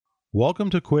Welcome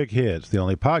to Quick Hits, the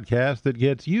only podcast that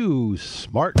gets you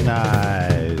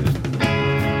smartenized.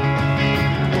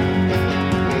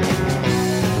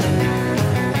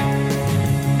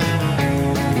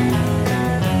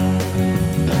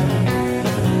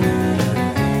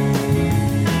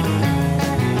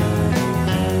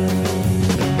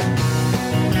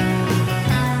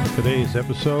 Today's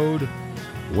episode,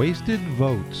 Wasted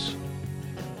Votes.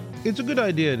 It's a good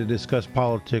idea to discuss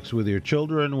politics with your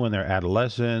children when they're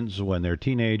adolescents, when they're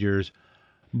teenagers,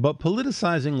 but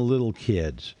politicizing little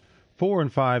kids, 4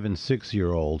 and 5 and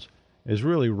 6-year-olds, is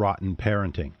really rotten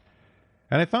parenting.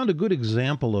 And I found a good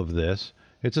example of this.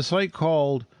 It's a site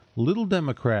called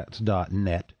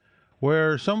littledemocrats.net,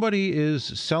 where somebody is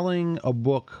selling a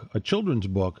book, a children's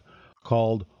book,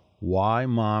 called Why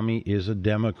Mommy is a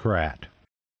Democrat.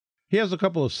 He has a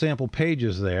couple of sample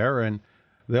pages there, and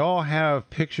they all have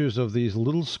pictures of these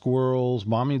little squirrels,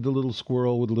 Mommy the little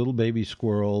squirrel with little baby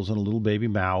squirrels and a little baby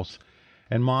mouse,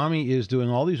 and Mommy is doing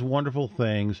all these wonderful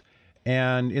things,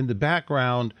 and in the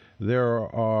background there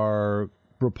are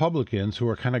Republicans who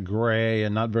are kind of gray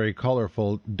and not very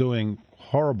colorful doing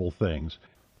horrible things,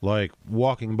 like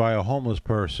walking by a homeless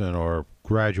person or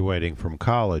graduating from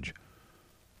college.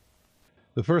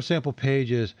 The first sample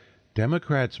page is,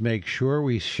 Democrats make sure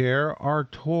we share our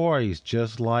toys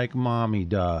just like Mommy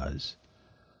does.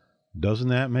 Doesn't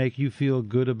that make you feel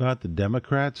good about the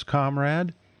Democrats,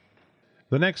 comrade?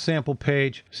 The next sample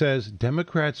page says,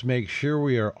 Democrats make sure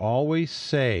we are always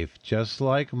safe just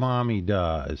like Mommy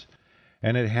does.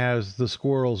 And it has the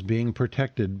squirrels being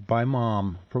protected by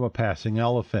Mom from a passing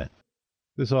elephant.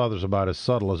 This author's about as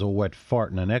subtle as a wet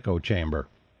fart in an echo chamber.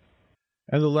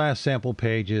 And the last sample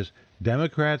page is,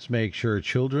 Democrats make sure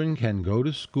children can go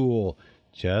to school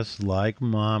just like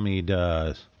Mommy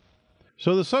does.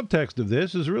 So the subtext of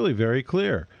this is really very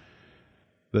clear.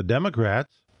 The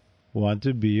Democrats want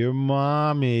to be your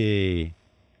mommy.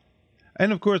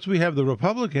 And of course we have the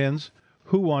Republicans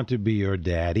who want to be your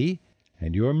daddy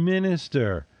and your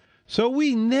minister. So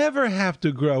we never have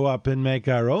to grow up and make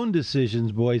our own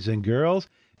decisions, boys and girls.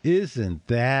 Isn't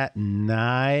that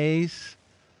nice?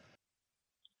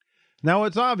 Now,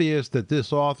 it's obvious that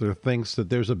this author thinks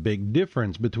that there's a big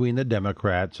difference between the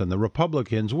Democrats and the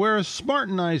Republicans, whereas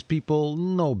smartenized people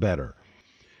know better.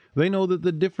 They know that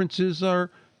the differences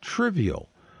are trivial,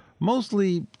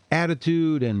 mostly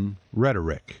attitude and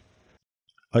rhetoric.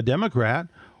 A Democrat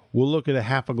will look at a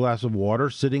half a glass of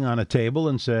water sitting on a table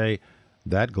and say,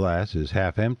 that glass is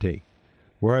half empty.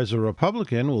 Whereas a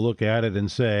Republican will look at it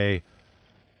and say,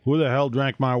 who the hell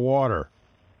drank my water?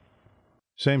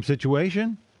 Same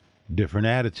situation? Different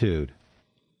attitude.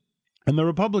 And the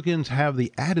Republicans have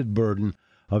the added burden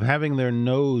of having their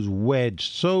nose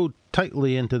wedged so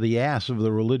tightly into the ass of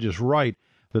the religious right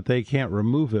that they can't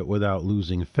remove it without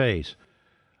losing face.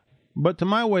 But to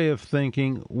my way of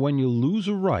thinking, when you lose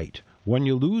a right, when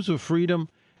you lose a freedom,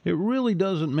 it really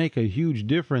doesn't make a huge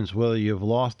difference whether you've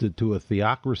lost it to a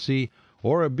theocracy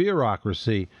or a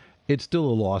bureaucracy. It's still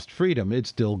a lost freedom. It's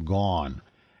still gone.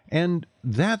 And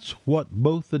that's what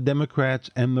both the Democrats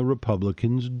and the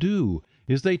Republicans do,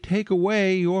 is they take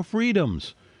away your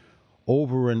freedoms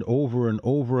over and over and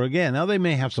over again. Now, they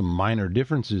may have some minor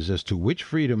differences as to which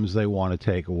freedoms they want to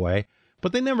take away,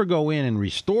 but they never go in and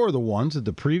restore the ones that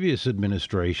the previous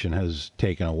administration has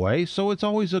taken away, so it's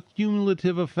always a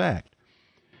cumulative effect.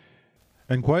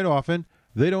 And quite often,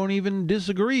 they don't even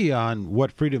disagree on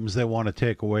what freedoms they want to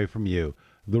take away from you.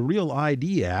 The Real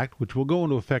ID Act, which will go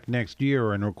into effect next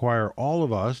year and require all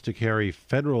of us to carry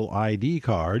federal ID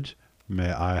cards,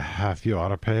 may I have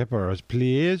your papers,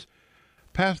 please,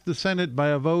 passed the Senate by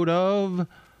a vote of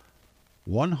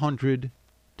 100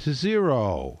 to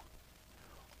 0.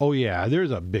 Oh yeah,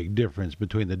 there's a big difference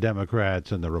between the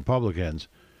Democrats and the Republicans.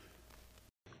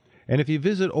 And if you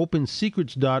visit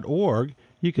opensecrets.org,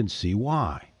 you can see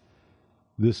why.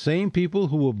 The same people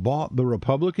who have bought the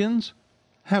Republicans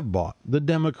have bought the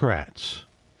Democrats.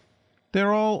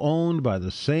 They're all owned by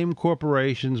the same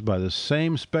corporations, by the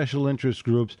same special interest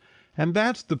groups, and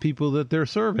that's the people that they're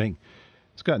serving.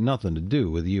 It's got nothing to do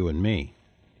with you and me.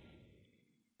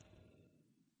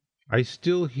 I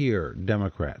still hear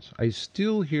Democrats. I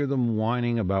still hear them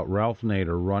whining about Ralph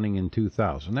Nader running in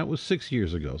 2000. That was 6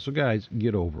 years ago, so guys,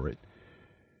 get over it.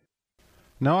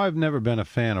 Now, I've never been a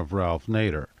fan of Ralph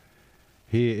Nader.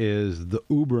 He is the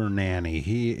uber nanny.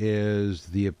 He is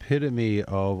the epitome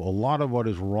of a lot of what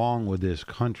is wrong with this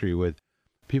country, with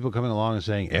people coming along and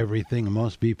saying everything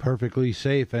must be perfectly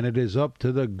safe, and it is up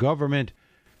to the government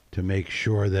to make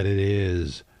sure that it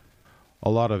is. A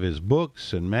lot of his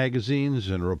books and magazines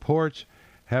and reports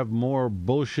have more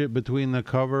bullshit between the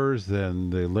covers than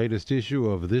the latest issue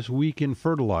of This Week in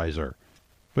Fertilizer.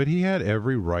 But he had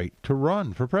every right to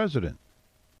run for president.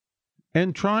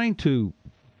 And trying to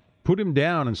put him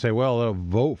down and say, well, a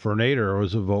vote for Nader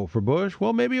was a vote for Bush,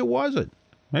 well, maybe it wasn't.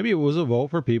 Maybe it was a vote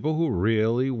for people who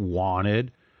really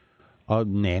wanted a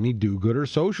nanny do-gooder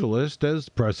socialist as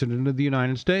president of the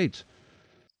United States.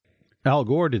 Al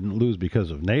Gore didn't lose because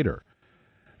of Nader.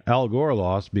 Al Gore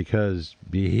lost because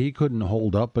he couldn't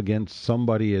hold up against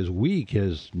somebody as weak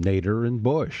as Nader and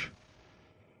Bush.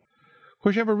 Of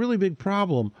course, you have a really big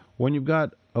problem when you've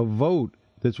got a vote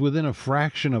that's within a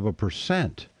fraction of a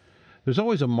percent. There's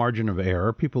always a margin of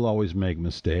error. People always make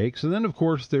mistakes. And then, of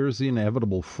course, there's the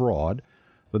inevitable fraud.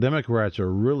 The Democrats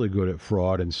are really good at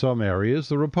fraud in some areas.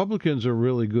 The Republicans are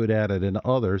really good at it in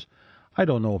others. I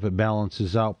don't know if it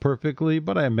balances out perfectly,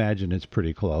 but I imagine it's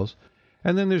pretty close.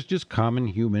 And then there's just common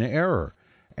human error.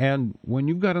 And when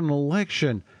you've got an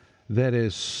election that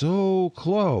is so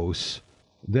close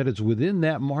that it's within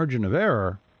that margin of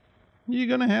error, you're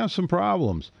going to have some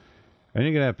problems. And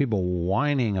you're going to have people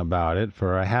whining about it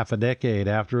for a half a decade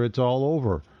after it's all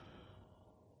over.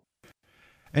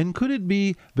 And could it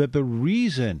be that the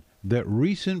reason that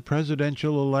recent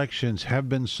presidential elections have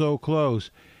been so close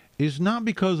is not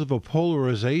because of a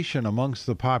polarization amongst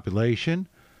the population,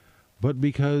 but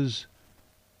because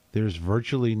there's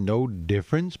virtually no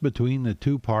difference between the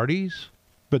two parties,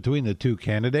 between the two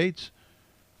candidates?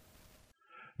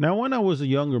 Now, when I was a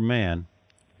younger man,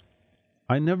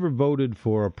 I never voted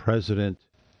for a president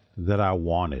that I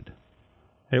wanted.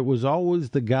 It was always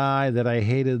the guy that I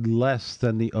hated less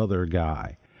than the other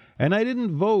guy. And I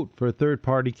didn't vote for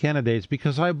third-party candidates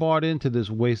because I bought into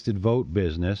this wasted vote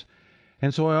business,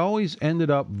 and so I always ended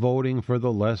up voting for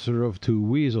the lesser of two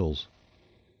weasels.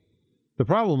 The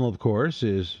problem, of course,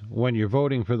 is when you're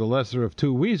voting for the lesser of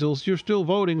two weasels, you're still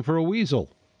voting for a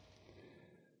weasel.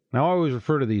 Now, I always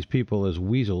refer to these people as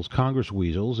weasels, Congress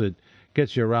weasels. It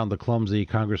gets you around the clumsy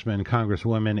congressmen,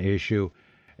 congresswomen issue.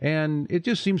 And it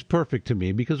just seems perfect to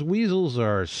me because weasels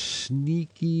are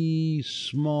sneaky,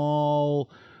 small,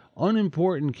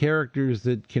 unimportant characters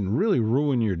that can really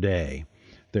ruin your day.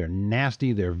 They're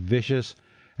nasty, they're vicious.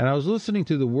 And I was listening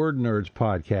to the Word Nerds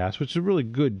podcast, which is a really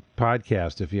good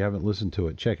podcast. If you haven't listened to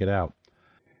it, check it out.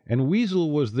 And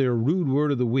weasel was their rude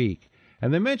word of the week.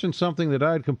 And they mentioned something that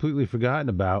I had completely forgotten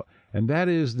about, and that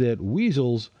is that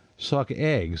weasels suck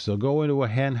eggs. They'll go into a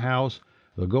hen house,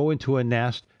 they'll go into a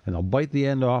nest, and they'll bite the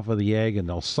end off of the egg, and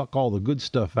they'll suck all the good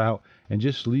stuff out and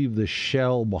just leave the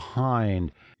shell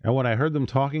behind. And when I heard them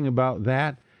talking about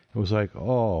that, it was like,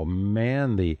 oh,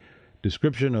 man, the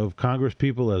description of Congress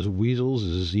people as weasels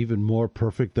is even more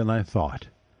perfect than I thought.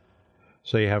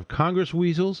 So you have Congress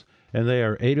weasels, and they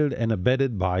are aided and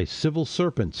abetted by civil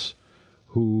serpents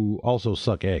who also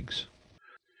suck eggs.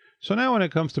 So now when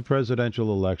it comes to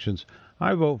presidential elections,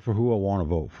 I vote for who I want to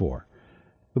vote for.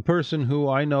 The person who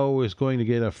I know is going to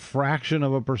get a fraction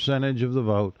of a percentage of the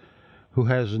vote, who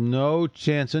has no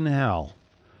chance in hell.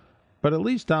 But at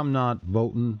least I'm not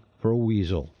voting for a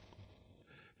weasel.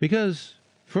 Because,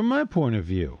 from my point of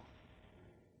view,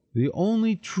 the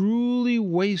only truly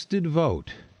wasted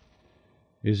vote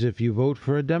is if you vote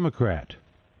for a Democrat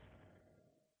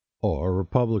or a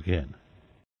Republican.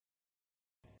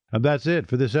 And that's it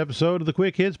for this episode of the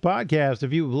Quick Hits Podcast.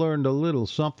 If you've learned a little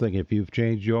something, if you've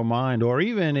changed your mind, or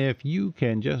even if you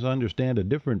can just understand a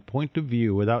different point of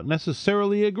view without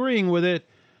necessarily agreeing with it,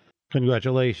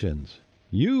 congratulations.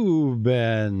 You've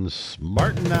been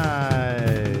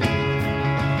smartenized.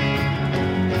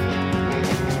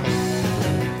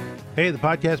 Hey, the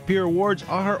Podcast Peer Awards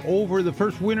are over. The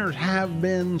first winners have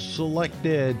been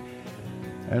selected.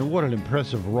 And what an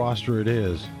impressive roster it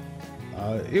is.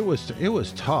 It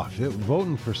was tough.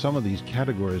 Voting for some of these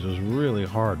categories was really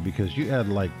hard because you had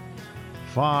like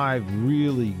 5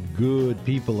 really good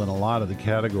people in a lot of the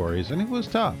categories, and it was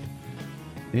tough.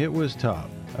 It was tough.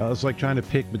 It's like trying to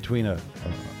pick between a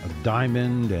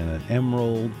diamond and an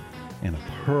emerald and a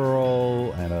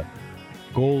pearl and a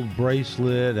gold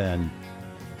bracelet and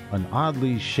an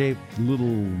oddly shaped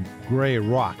little gray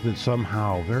rock that's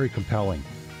somehow very compelling.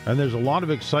 And there's a lot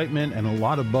of excitement and a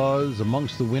lot of buzz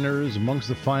amongst the winners, amongst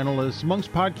the finalists,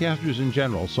 amongst podcasters in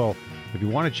general. So if you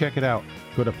want to check it out,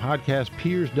 go to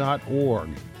podcastpeers.org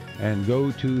and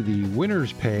go to the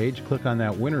winners page, click on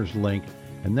that winners link,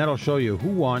 and that'll show you who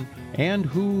won and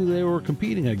who they were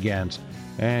competing against.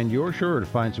 And you're sure to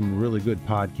find some really good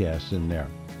podcasts in there.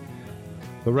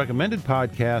 The recommended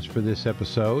podcast for this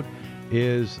episode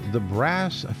is The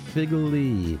Brass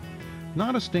Figlee.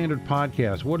 Not a standard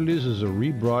podcast. What it is a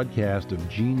rebroadcast of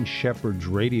Gene Shepard's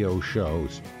radio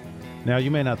shows. Now,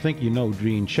 you may not think you know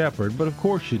Gene Shepherd, but of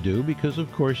course you do, because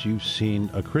of course you've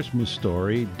seen A Christmas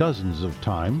Story dozens of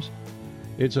times.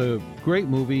 It's a great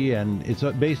movie, and it's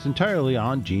based entirely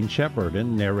on Gene Shepherd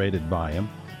and narrated by him.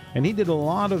 And he did a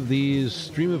lot of these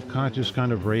stream of conscious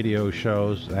kind of radio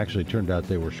shows. Actually, it turned out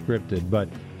they were scripted, but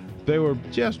they were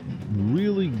just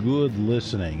really good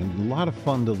listening and a lot of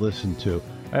fun to listen to.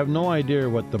 I have no idea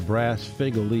what the Brass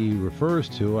Figure refers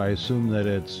to. I assume that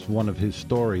it's one of his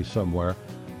stories somewhere.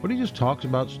 But he just talks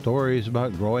about stories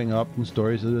about growing up and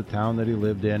stories of the town that he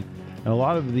lived in. And a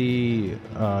lot of the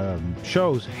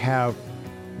shows have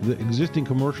the existing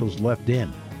commercials left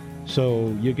in.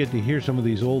 So you get to hear some of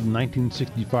these old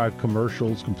 1965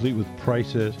 commercials complete with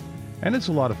prices. And it's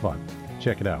a lot of fun.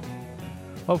 Check it out.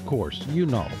 Of course, you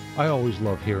know, I always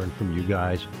love hearing from you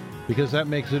guys because that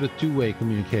makes it a two-way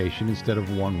communication instead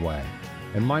of one-way.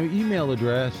 And my email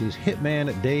address is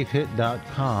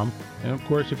hitman@davehit.com. And of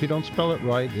course, if you don't spell it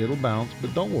right, it'll bounce.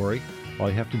 But don't worry. All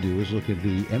you have to do is look at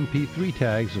the MP3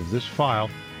 tags of this file,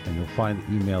 and you'll find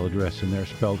the email address in there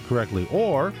spelled correctly.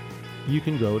 Or you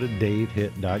can go to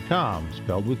davehit.com,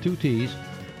 spelled with two T's,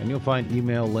 and you'll find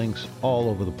email links all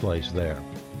over the place there.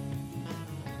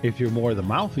 If you're more the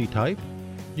mouthy type,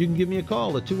 you can give me a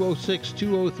call at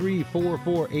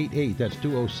 206-203-4488. That's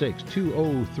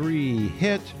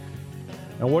 206-203-HIT.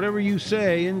 And whatever you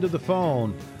say into the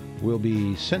phone will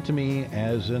be sent to me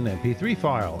as an MP3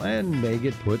 file and may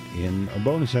get put in a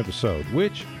bonus episode,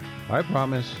 which I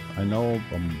promise, I know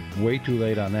I'm way too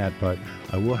late on that, but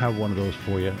I will have one of those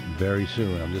for you very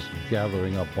soon. I'm just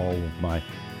gathering up all of my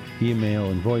email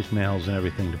and voicemails and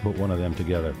everything to put one of them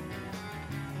together.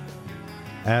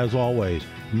 As always,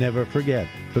 never forget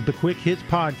that the Quick Hits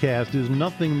Podcast is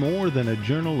nothing more than a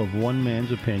journal of one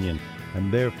man's opinion,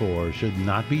 and therefore should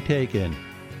not be taken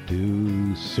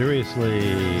too seriously.